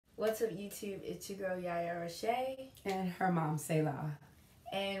What's up, YouTube? It's your girl Yaya Roche. And her mom, Selah.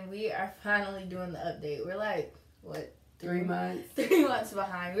 And we are finally doing the update. We're like, what? 3 months? 3 months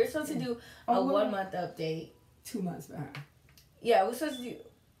behind. We were supposed to do a 1 month update. 2 months behind. Yeah, we're supposed to do,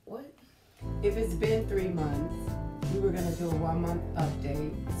 what? If it's been 3 months, we were going to do a 1 month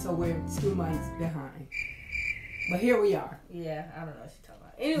update. So we're 2 months behind. But here we are. Yeah, I don't know what you're talking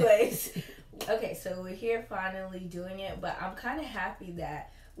about. Anyways, okay, so we're here finally doing it. But I'm kind of happy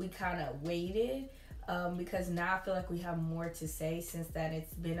that we kind of waited because now I feel like we have more to say since that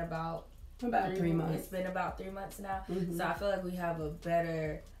it's been about 3 months. It's been about 3 months now. Mm-hmm. So I feel like we have a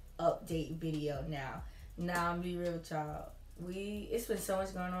better update video now. Now, I'm be real with y'all. It's been so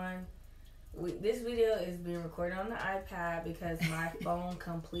much going on. This video is being recorded on the iPad because my phone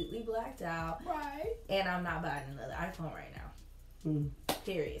completely blacked out. Right. And I'm not buying another iPhone right now.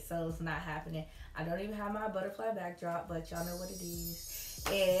 Period. So it's not happening. I don't even have my butterfly backdrop, but y'all know what it is.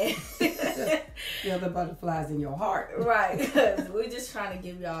 And you know, the butterflies in your heart. Right. Because we're just trying to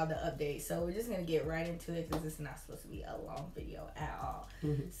give y'all the update. So we're just going to get right into it because it's not supposed to be a long video at all.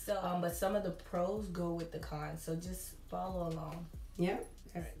 Mm-hmm. So, but some of the pros go with the cons. So just follow along. Yep.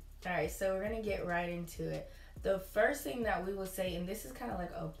 All right, so we're going to get right into it. The first thing that we will say, and this is kind of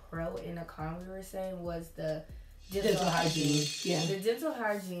like a pro and a con we were saying, was the dental hygiene. Yeah. The dental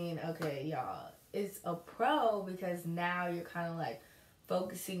hygiene, okay, y'all, it's a pro because now you're kind of like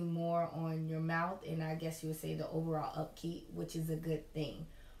focusing more on your mouth and I guess you would say the overall upkeep, which is a good thing.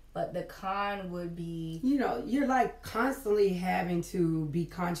 But the con would be... You know, you're like constantly having to be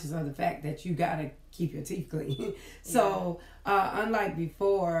conscious of the fact that you got to keep your teeth clean. So, unlike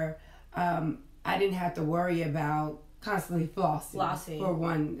before, I didn't have to worry about constantly flossing.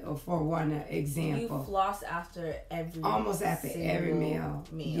 For one example. You floss after every Almost after every meal.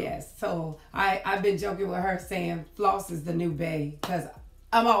 Meal. Yes. So, I've been joking with her saying floss is the new bae because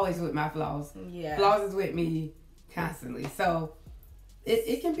I'm always with my floss. Yeah. Floss is with me constantly. So...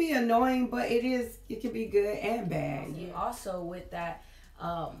 It can be annoying, but it can be good and bad. Also with that,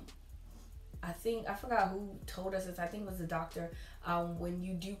 I forgot who told us this. I think it was the doctor. When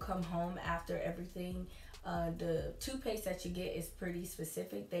you do come home after everything, the toothpaste that you get is pretty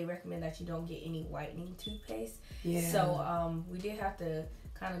specific. They recommend that you don't get any whitening toothpaste. Yeah. So we did have to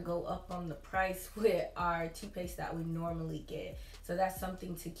kind of go up on the price with our toothpaste that we normally get. So that's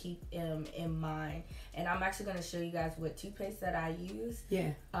something to keep in mind. And I'm actually going to show you guys what toothpaste that I use.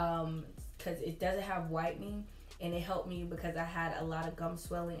 Yeah. Because it doesn't have whitening. And it helped me because I had a lot of gum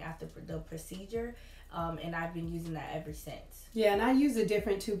swelling after the procedure. And I've been using that ever since. Yeah, and I use a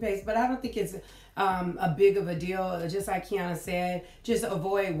different toothpaste, but I don't think it's a big of a deal. Just like Kiana said, just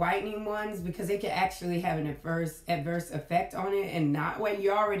avoid whitening ones because they can actually have an adverse effect on it and not when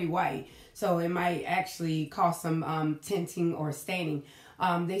you're already white. So it might actually cause some tinting or staining.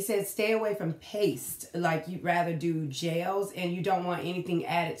 They said stay away from paste, like you'd rather do gels, and you don't want anything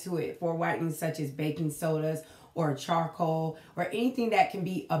added to it for whitening such as baking sodas or charcoal or anything that can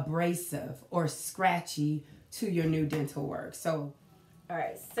be abrasive or scratchy to your new dental work. So, all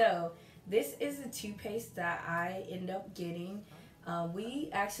right, so this is a toothpaste that I end up getting. We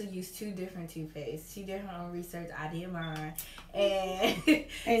actually use 2 different toothpastes. She did her own research, I did mine.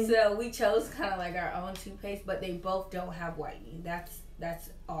 And so we chose kind of like our own toothpaste, but they both don't have whitening. That's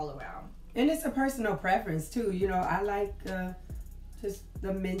all around. And it's a personal preference too. You know, I like just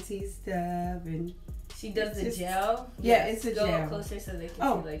the minty stuff and... She does the gel. Yeah, it's a gel. Go closer so they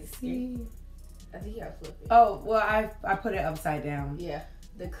can see like I think you gotta flip it. Oh, well, I put it upside down. Yeah.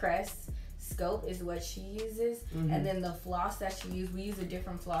 The Crest Scope is what she uses. Mm-hmm. And then the floss that she uses, we use a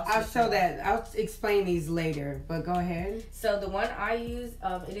different floss. I'll show that. I'll explain these later, but go ahead. So the one I use,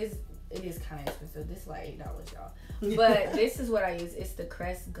 it is kind of expensive. This is like $8, y'all. But this is what I use. It's the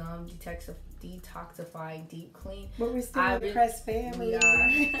Crest Gum Detoxifying Deep Clean. But we're still in the Crest family. We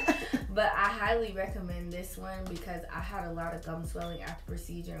are. But I highly recommend this one because I had a lot of gum swelling after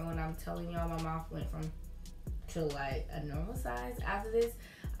procedure. And when I'm telling y'all, my mouth went to like a normal size after this.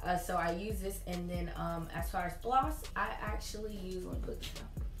 So I use this. And then as far as floss, I actually use, let me put this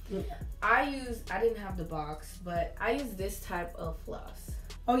down. I didn't have the box, but I use this type of floss.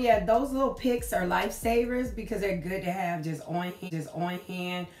 Oh yeah, those little picks are lifesavers because they're good to have just on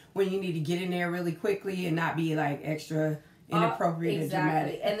hand when you need to get in there really quickly and not be like extra inappropriate and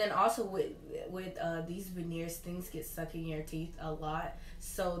dramatic. And then also with these veneers, things get stuck in your teeth a lot.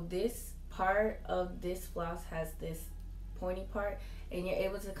 So this part of this floss has this pointy part, and you're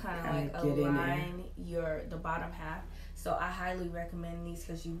able to kind of like align the bottom half. So I highly recommend these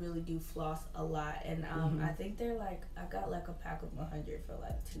because you really do floss a lot. And I think they're like, I got like a pack of 100 for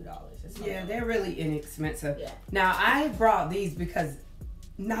like $2 or something. Yeah, they're really inexpensive. Yeah. Now I brought these because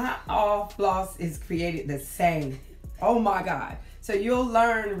Not all floss is created the same. Oh my God. So you'll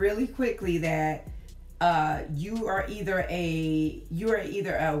learn really quickly that you are either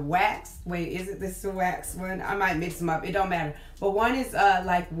a wax. Wait, is it this the wax one? I might mix them up. It don't matter. But one is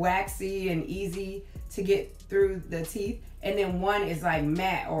like waxy and easy to get through the teeth, and then one is like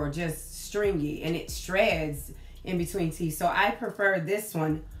matte or just stringy, and it shreds in between teeth. So I prefer this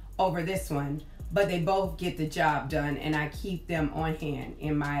one over this one, but they both get the job done, and I keep them on hand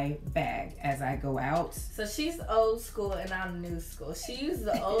in my bag as I go out. So she's old school and I'm new school. She uses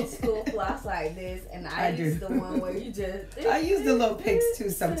the old school floss like this, and I use the one where you just... I use the little picks too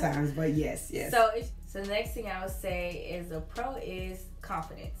sometimes, but yes. So the next thing I would say is a pro is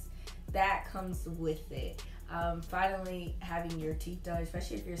confidence. That comes with it. Finally having your teeth done,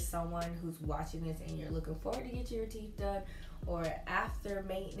 especially if you're someone who's watching this and you're looking forward to get your teeth done or after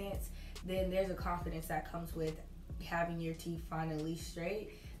maintenance, then there's a confidence that comes with having your teeth finally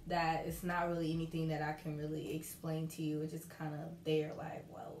straight that it's not really anything that I can really explain to you. It's just kind of there like,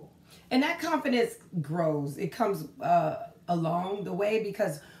 whoa. And that confidence grows. It comes along the way,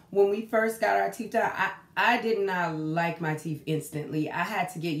 because when we first got our teeth done, I did not like my teeth instantly. I had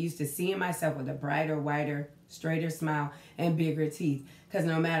to get used to seeing myself with a brighter, whiter, straighter smile and bigger teeth. Because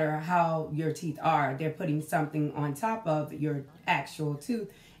no matter how your teeth are, they're putting something on top of your actual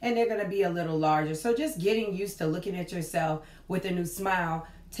tooth, and they're going to be a little larger. So just getting used to looking at yourself with a new smile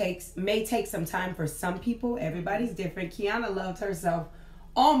may take some time for some people. Everybody's different. Kiana loved herself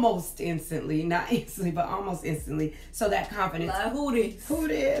almost instantly, not instantly, but almost instantly. So that confidence. Like, who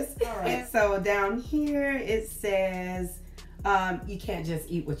this? All right. And so down here it says, you can't just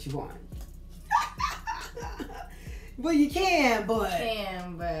eat what you want. Well, you can, but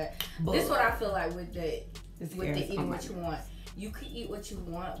this is what I feel like with the eating what you want. You can eat what you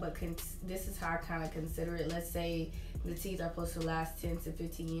want, but this is how I kind of consider it. Let's say the teeth are supposed to last 10 to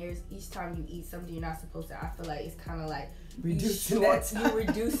 15 years. Each time you eat something you're not supposed to, I feel like it's kind of like you're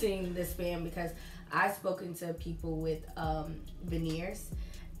reducing the span, because I've spoken to people with veneers,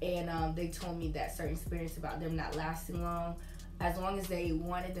 and they told me that certain experience about them not lasting as long as they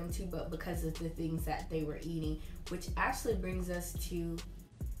wanted them to, but because of the things that they were eating, which actually brings us to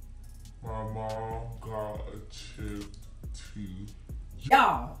my mom got a chipped tooth.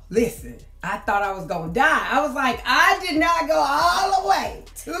 Y'all, listen, I thought I was gonna die. I was like, I did not go all the way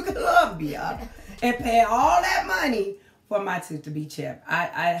to Colombia and pay all that money for my tooth to be chipped.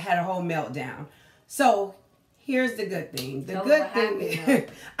 I had a whole meltdown. So here's the good thing. The good thing is,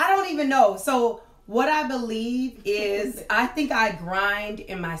 I don't even know. So what I believe is, I think I grind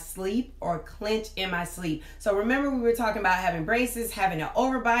in my sleep or clench in my sleep. So remember we were talking about having braces, having an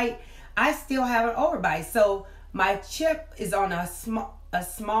overbite. I still have an overbite. So my chip is on a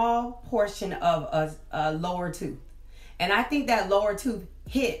small portion of a lower tooth. And I think that lower tooth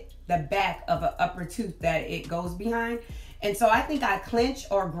hit the back of an upper tooth that it goes behind. And so I think I clench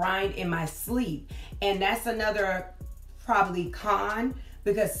or grind in my sleep. And that's another probably con,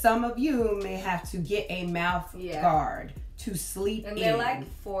 because some of you may have to get a mouth guard to sleep in. And they're like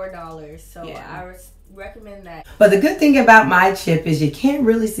 $4, so I recommend that. But the good thing about my chip is you can't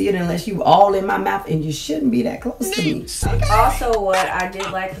really see it unless you all in my mouth, and you shouldn't be that close to me. Also, what I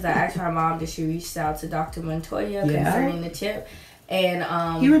did like, because I asked my mom, did she reach out to Dr. MONTOYA concerning the chip?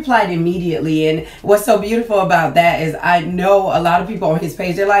 And he replied immediately. And what's so beautiful about that is, I know a lot of people on his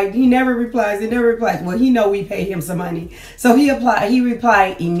page, they're like, he never replies. Well, he know we pay him some money. So he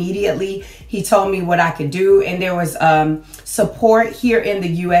replied immediately. He told me what I could do, and there was support here in the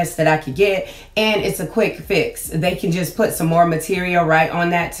US that I could get, and it's a quick fix. They can just put some more material right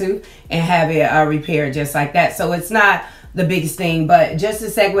on that tooth and have it repaired just like that. So it's not the biggest thing. But just to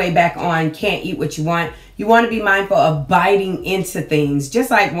segue back on can't eat what you want, you want to be mindful of biting into things.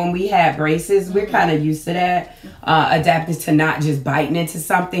 Just like when we had braces, we're kind of used to that, adapting to not just biting into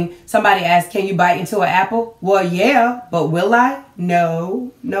something. Somebody asked, can you bite into an apple? Well, yeah, but will I?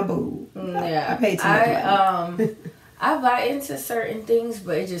 No boo. Yeah, I pay too much money. I bite into certain things,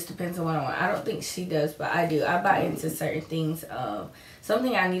 but it just depends on what I want. I don't think she does, but I do. I bite into certain things.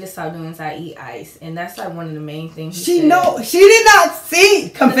 Something I need to stop doing is I eat ice, and that's like one of the main things. She did not see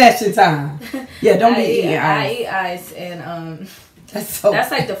confession time. Yeah, don't be eating ice. I eat ice, and that's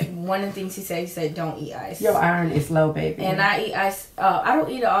like one of the things he said. He said, "Don't eat ice. Your iron is low, baby." And I eat ice. I don't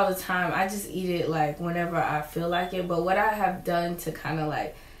eat it all the time. I just eat it like whenever I feel like it. But what I have done to kind of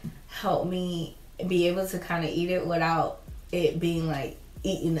like help me be able to kind of eat it without it being like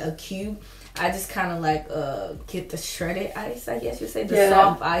eating a cube. I just kind of like get the shredded ice, I guess you say, the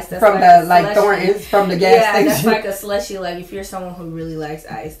soft ice. That's from like the like Thornton's from the gas station. Yeah, that's like a slushy. Like if you're someone who really likes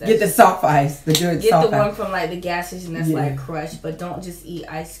ice, get the soft ice, the good soft ice. Get the one from like the gas station that's like crushed, but don't just eat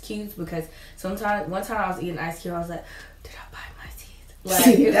ice cubes because sometimes one time I was eating ice cube, I was like, did I bite my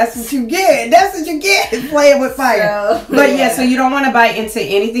teeth? Like that's what you get. That's what you get. Playing with fire. So, but so you don't want to bite into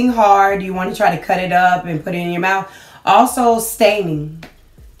anything hard. You want to try to cut it up and put it in your mouth. Also, staining.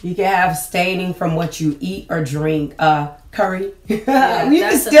 You can have staining from what you eat or drink. Curry. You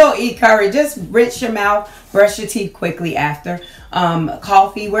can still eat curry. Just rinse your mouth, brush your teeth quickly after.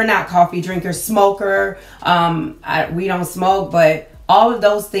 Coffee. We're not coffee drinkers. Smoker. We don't smoke, but all of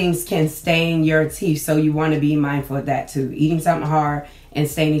those things can stain your teeth. So you want to be mindful of that too. Eating something hard and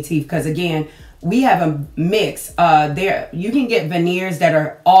staining teeth. Because again, we have a mix. You can get veneers that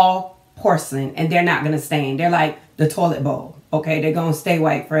are all porcelain and they're not going to stain. They're like the toilet bowl. Okay, they're going to stay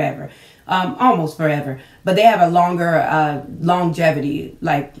white forever. Almost forever. But they have a longer longevity,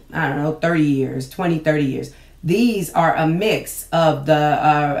 like, I don't know, 30 years, 20, 30 years. These are a mix of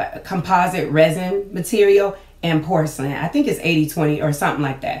the composite resin material and porcelain. I think it's 80-20 or something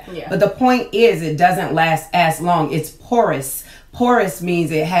like that. Yeah. But the point is it doesn't last as long. It's porous. Porous means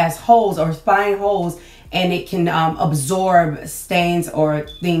it has holes or fine holes, and it can absorb stains or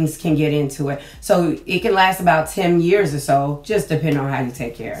things can get into it. So it can last about 10 years or so, just depending on how you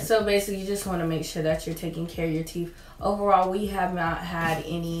take care of it. So basically, you just want to make sure that you're taking care of your teeth. Overall, we have not had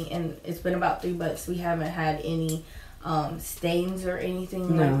any, and it's been about 3 months, we haven't had any stains or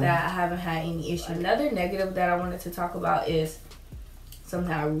anything like that. I haven't had any issue. Another negative that I wanted to talk about is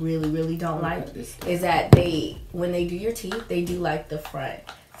something I really, really don't like is that when they do your teeth, they do like the front.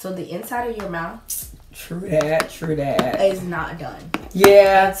 So the inside of your mouth, True that. Is not done.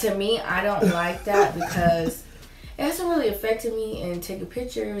 Yeah. And to me, I don't like that because it hasn't really affected me in taking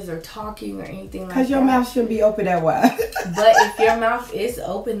pictures or talking or anything like that. Because your mouth shouldn't be open that wide. But if your mouth is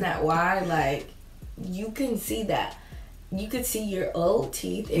open that wide, like, you can see that. You could see your old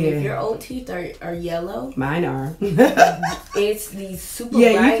teeth. And if your old teeth are yellow. Mine are. It's these super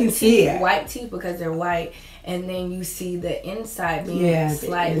bright you can teeth, see it. White teeth because they're white. And then you see the inside being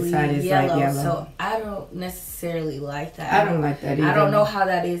slightly inside yellow. Like So I don't necessarily like that. I don't like that either. I don't know how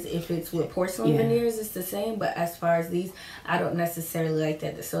that is if it's with porcelain veneers, it's the same. But as far as these, I don't necessarily like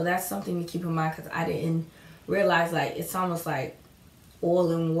that. So that's something to keep in mind because I didn't realize, like, it's almost like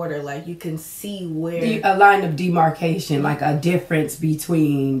oil and water. Like, you can see where... a line of demarcation, like a difference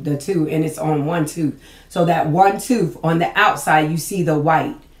between the two. And it's on one tooth. So that one tooth, on the outside, you see the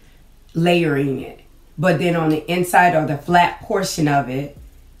white layering it. But then on the inside or the flat portion of it,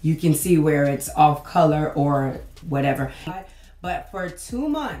 you can see where it's off color or whatever. But for 2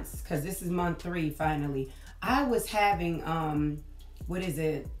 months, because this is month 3 finally, I was having,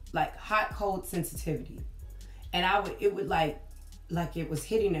 like hot cold sensitivity. And it would like it was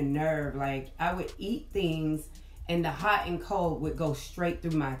hitting a nerve. Like I would eat things and the hot and cold would go straight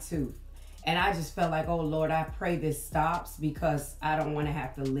through my tooth. And I just felt like, oh Lord, I pray this stops because I don't want to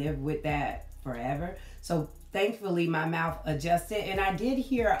have to live with that forever. So thankfully my mouth adjusted, and I did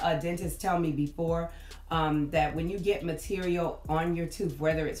hear a dentist tell me before that when you get material on your tooth,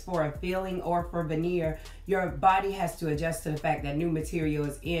 whether it's for a filling or for veneer, your body has to adjust to the fact that new material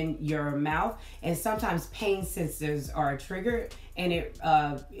is in your mouth, and sometimes pain sensors are triggered, and it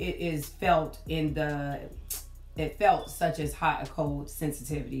is felt in the it felt such as hot or cold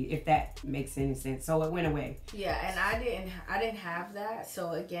sensitivity, if that makes any sense. So it went away. Yeah, and I didn't have that.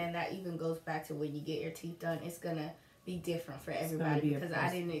 So again, that even goes back to when you get your teeth done, it's gonna be different for everybody because I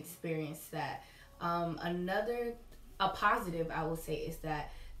didn't experience that. A positive I will say is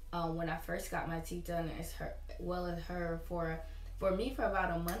that when I first got my teeth done, for me for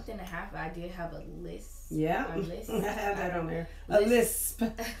about a month and a half, I did have a lisp. Yeah, a lisp. I have that on there. A lisp.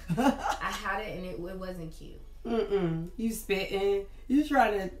 I had it and it wasn't cute. You spitting. You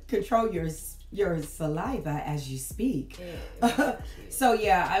trying to control your saliva as you speak. So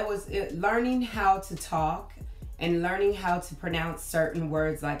yeah, I was learning how to talk and learning how to pronounce certain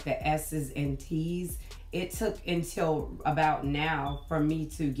words like the S's and T's. It took until about now for me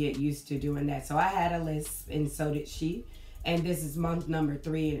to get used to doing that. So I had a lisp and so did she. And this is month number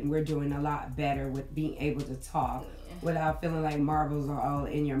 3 and we're doing a lot better with being able to talk without feeling like marbles are all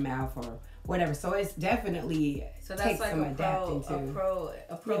in your mouth or whatever. So it's definitely takes like some adapting to.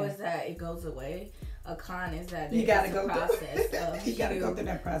 A pro is that it goes away. A con is that you gotta go process of you gotta go through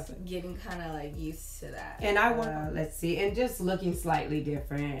that process. Getting kind of like used to that. And I want let's see, and just looking slightly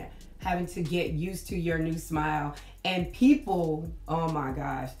different, having to get used to your new smile and people. Oh my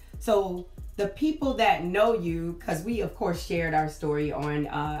gosh! So the people that know you, because we of course shared our story on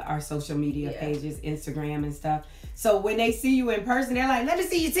our social media pages, Instagram and stuff. So when they see you in person, they're like, let me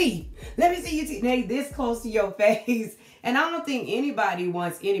see your teeth. Let me see your teeth. They this close to your face. And I don't think anybody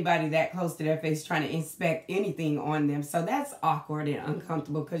wants anybody that close to their face trying to inspect anything on them. So that's awkward and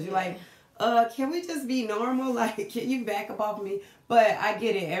uncomfortable because you're like, can we just be normal? Like, can you back up off of me? But I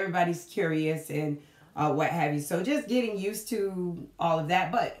get it. Everybody's curious and what have you. So just getting used to all of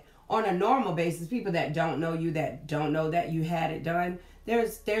that. But on a normal basis, people that don't know you, that don't know that you had it done,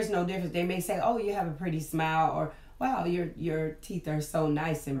 there's no difference. They may say, oh, you have a pretty smile, or wow, your teeth are so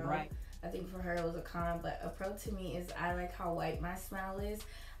nice and bright. I think for her it was a con, but a pro to me is I like how white my smile is.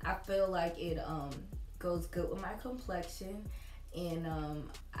 I feel like it goes good with my complexion, and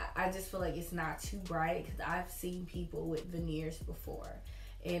I just feel like it's not too bright because I've seen people with veneers before,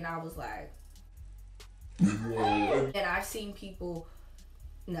 and I was like, and I've seen people.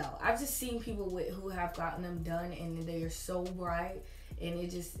 No, I've just seen people who have gotten them done and they are so bright, and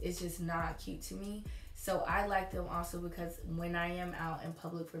it's just not cute to me. So I like them also because when I am out in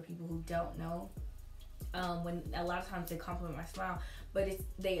public, for people who don't know, when a lot of times they compliment my smile, but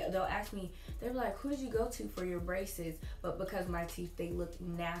they'll ask me, they're like, who did you go to for your braces? But because my teeth, they look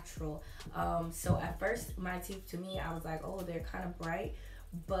natural. So at first my teeth, to me, I was like, oh, they're kind of bright,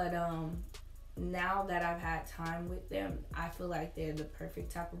 but now that I've had time with them, I feel like they're the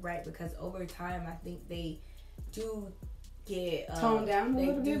perfect type of bright, because over time I think they do get toned down a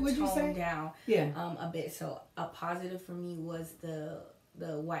little bit. Would you say? Down, a bit. So a positive for me was the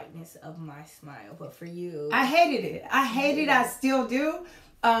whiteness of my smile. But for you, I hated it. I still do.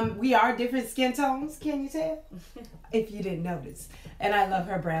 We are different skin tones. Can you tell? If you didn't notice, and I love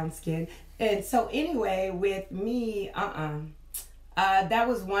her brown skin. And so anyway, with me, that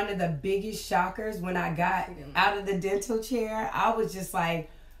was one of the biggest shockers when I got out of the dental chair. I was just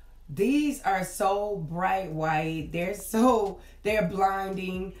like, these are so bright white. They're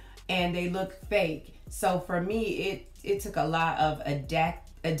blinding and they look fake. So for me, it took a lot of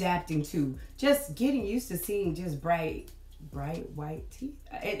adapting to just getting used to seeing just bright white teeth.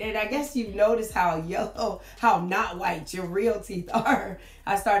 And I guess you've noticed how yellow, how not white your real teeth are.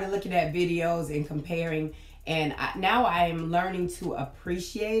 I started looking at videos and comparing, and now I am learning to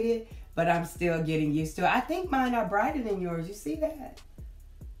appreciate it, but I'm still getting used to it. I think mine are brighter than yours. You see that?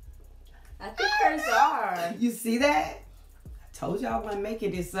 I think hers are. You see that? I told y'all I wasn't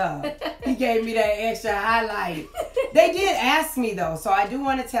making this up. He gave me that extra highlight. They did ask me though, so I do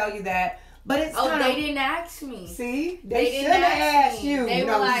want to tell you that. But it's they didn't ask me. See? They should have asked you. They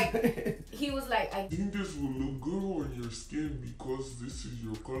were like, he was like, I think this will look good on your skin because this is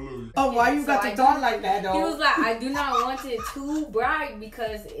your color. Oh, why you got to talk like that though? He was like, I do not want it too bright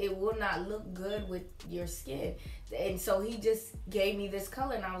because it will not look good with your skin. And so he just gave me this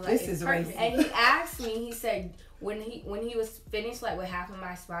color, and I was like, this is perfect. racist. And he asked me, he said, when he was finished, like with half of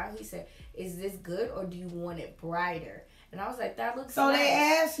my smile, he said, is this good or do you want it brighter? And I was like, that looks so nice. They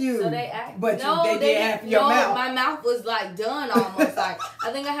asked you. So they asked. But no, they did half your mouth. My mouth was like done almost. Like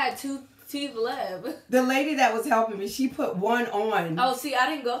I think I had 2 teeth left. The lady that was helping me, she put one on. Oh, see, I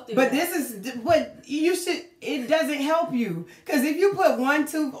didn't go through but that. This is what you should. It doesn't help you, because if you put one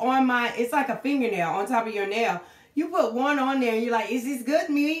tooth on it's like a fingernail on top of your nail. You put one on there and you're like, is this good?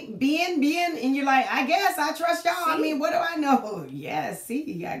 Me being, and you're like, I guess I trust y'all. See? I mean, what do I know? Yeah,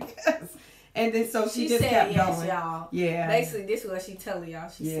 see, I guess. And then so she just said kept yes, going. Y'all. Yeah. Basically, this is what she telling y'all.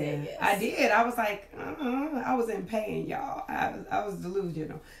 She said yes. I did. I was like, I was in pain, y'all. I was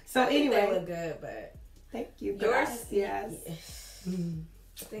delusional. So anyway, they look good, but thank you. Yours, yes.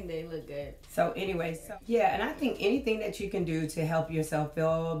 I think they look good. So anyway, and I think anything that you can do to help yourself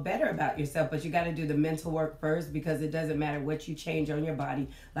feel better about yourself, but you got to do the mental work first, because it doesn't matter what you change on your body.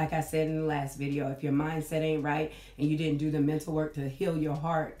 Like I said in the last video, if your mindset ain't right and you didn't do the mental work to heal your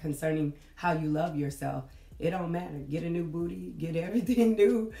heart concerning how you love yourself, it don't matter. Get a new booty, get everything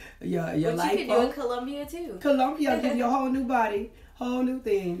new. Your life. You can do in Colombia too. Colombia give you a whole new body. Whole new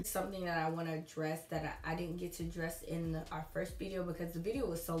thing. Something that I want to address that I didn't get to address in our first video, because the video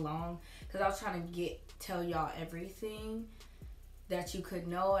was so long, because I was trying to tell y'all everything that you could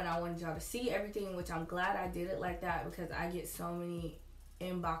know, and I wanted y'all to see everything, which I'm glad I did it like that, because I get so many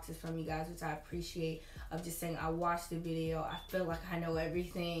inboxes from you guys, which I appreciate, of just saying I watched the video, I feel like I know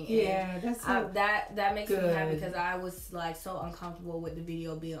everything. Yeah, that's so that makes good. me happy, because I was like so uncomfortable with the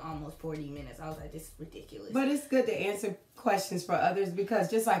video being almost 40 minutes. I was like, this is ridiculous. But it's good to answer questions for others,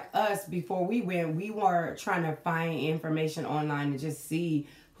 because just like us, before we went, we were trying to find information online to just see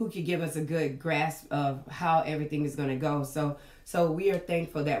who could give us a good grasp of how everything is going to go. So we are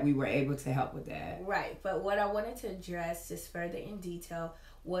thankful that we were able to help with that. Right. But what I wanted to address just further in detail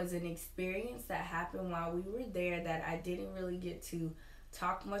was an experience that happened while we were there that I didn't really get to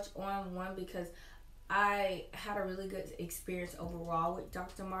talk much on. One, because I had a really good experience overall with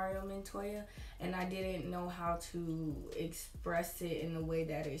Dr. Mario Montoya, and I didn't know how to express it in the way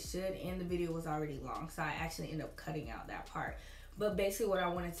that it should, and the video was already long, so I actually ended up cutting out that part. But basically what I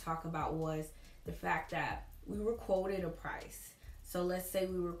wanted to talk about was the fact that we were quoted a price. So let's say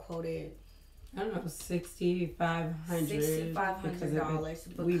we were quoted, I don't know, $6,500 $6,500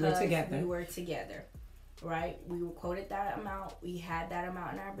 because we were together. We were together, right? We were quoted that amount. We had that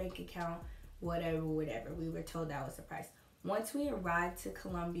amount in our bank account. Whatever. We were told that was the price. Once we arrived to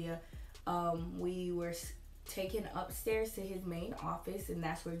Colombia, we were taken upstairs to his main office, and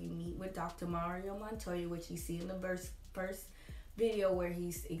that's where you meet with Dr. Mario Montoya, which you see in the first video where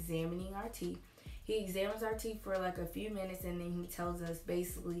he's examining our teeth. He examines our teeth for like a few minutes, and then he tells us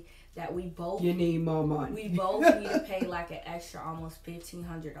basically that we both need more money. We both need to pay like an extra almost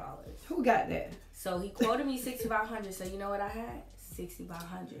 $1,500. Who got that? So he quoted me $6,500. So you know what I had?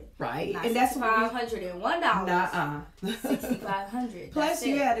 $6,500. Right. Not and that's $6,501. $6,500. Plus,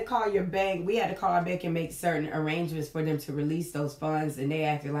 you had to call your bank. We had to call our bank and make certain arrangements for them to release those funds, and they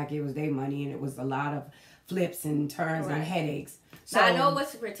acted like it was their money, and it was a lot of flips and turns and headaches. So now, I know it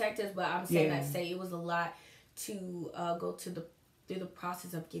was to protect us, but I'm saying that it was a lot to go through the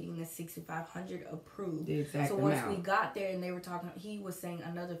process of getting the $6,500 approved. The exact so once amount. we got there and they were talking, he was saying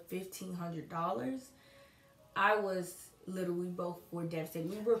another $1,500. I was literally, both were devastated.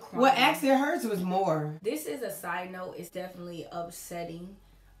 We were crying. Well, actually, hers was more. This is a side note. It's definitely upsetting,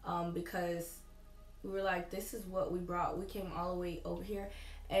 because we were like, this is what we brought. We came all the way over here,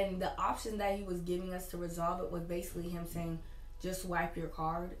 and the option that he was giving us to resolve it was basically him saying, just wipe your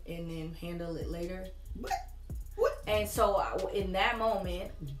card and then handle it later. What? And so in that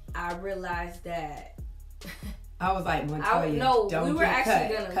moment, I realized that I was like, Montoya, don't we were get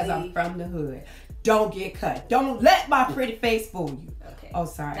actually cut gonna because I'm leave. from the hood. Don't get cut. Don't let my pretty face fool you. Okay. Oh,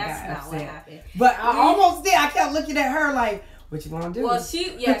 sorry, That's I got not upset. what happened. But I almost did. I kept looking at her like, what you gonna do? Well,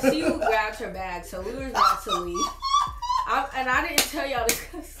 she grabbed her bag, so we were about to leave. And I didn't tell y'all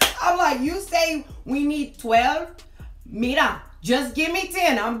this. I'm like, you say we need 12? Mira, just give me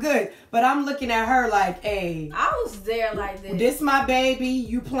 10. I'm good. But I'm looking at her like, hey. I was there like this. This my baby.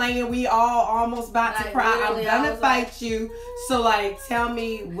 You playing. We all almost about to cry. I'm gonna fight you. So like, tell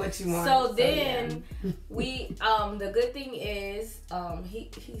me what you want. So then we the good thing is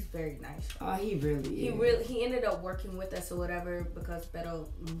he's very nice. Oh, he really is. He ended up working with us or whatever, because Beto,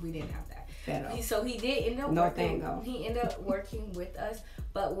 we didn't have that. So he did end up He ended up working with us.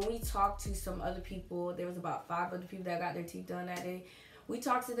 But when we talked to some other people, there was about 5 other people that got their teeth done that day. We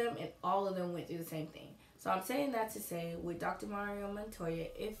talked to them, and all of them went through the same thing. So I'm saying that to say, with Dr. Mario Montoya,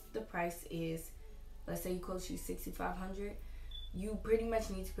 if the price is, let's say he quotes you $6,500, you pretty much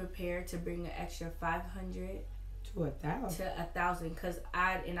need to prepare to bring an extra $500 to $1,000. Because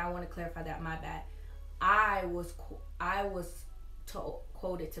I want to clarify that, my bad. I was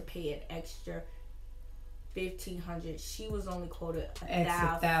quoted to pay an extra $1,500. She was only quoted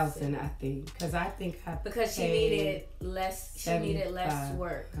 $1,000, I think, because she needed less. She needed less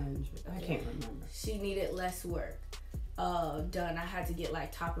work. I can't remember. She needed less work done. I had to get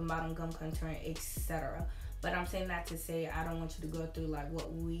like top and bottom gum contour, etc. But I'm saying that to say I don't want you to go through like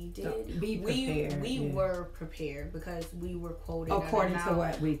what we did. Be prepared. We were prepared because we were quoted according to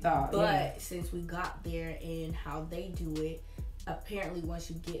what we thought. But since we got there and how they do it, apparently once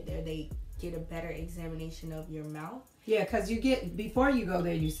you get there, they get a better examination of your mouth. Yeah, because before you go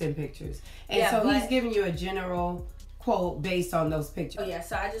there, you send pictures. And so he's giving you a general quote based on those pictures. Oh, yeah,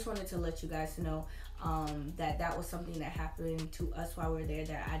 so I just wanted to let you guys know that was something that happened to us while we were there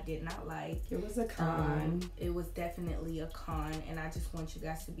that I did not like. It was a con. It was definitely a con, and I just want you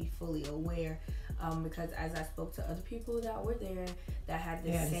guys to be fully aware, because as I spoke to other people that were there that had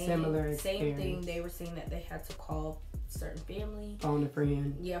the same thing, they were saying that they had to call certain family, phone a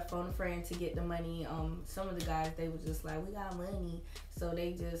friend to get the money. Some of the guys, they were just like, we got money, so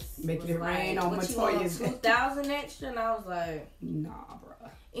they just making it rain on Montoya's $2,000 extra, and I was like, nah, bro.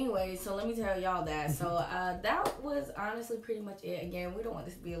 Anyway, so let me tell y'all that. So that was honestly pretty much it. Again, we don't want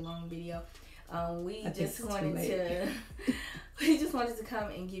this to be a long video. We just wanted to come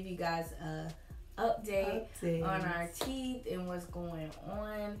and give you guys a update on our teeth and what's going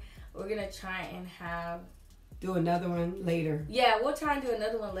on. We're gonna try and do another one later. Yeah, we'll try and do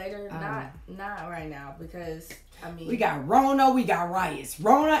another one later. Not right now, because I mean, we got Rona, we got riots.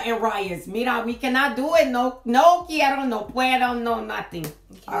 Rona and riots. Mira, we cannot do it. No quiero, no puedo, no nothing.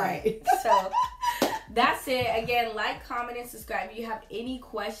 Okay. All right. So That's it. Again, like, comment, and subscribe. If you have any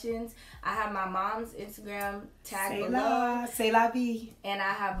questions, I have my mom's Instagram tag below. C'est la vie. And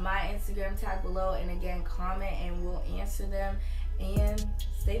I have my Instagram tag below. And again, comment and we'll answer them. And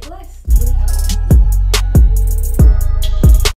stay blessed.